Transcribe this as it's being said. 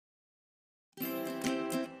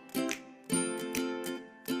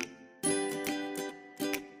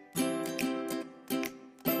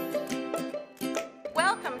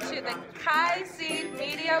the kaiciid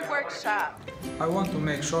Media Workshop. I want to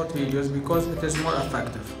make short videos because it is more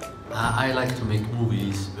effective. I like to make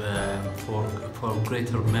movies for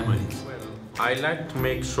greater memories. I like to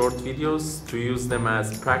make short videos to use them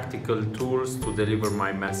as practical tools to deliver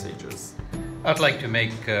my messages. I'd like to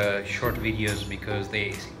make short videos because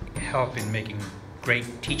they help in making great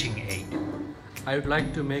teaching aid. I would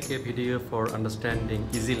like to make a video for understanding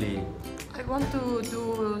easily. I want to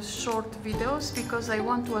do short videos because I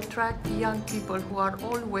want to attract young people who are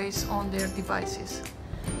always on their devices.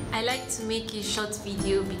 I like to make a short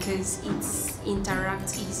video because it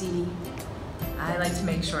interacts easily. I like to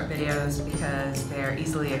make short videos because they're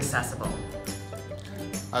easily accessible.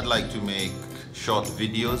 I'd like to make short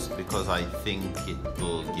videos because I think it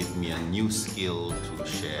will give me a new skill to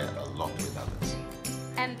share a lot with others.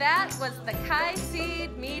 And that was the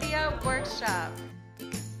kaiciid Media Workshop.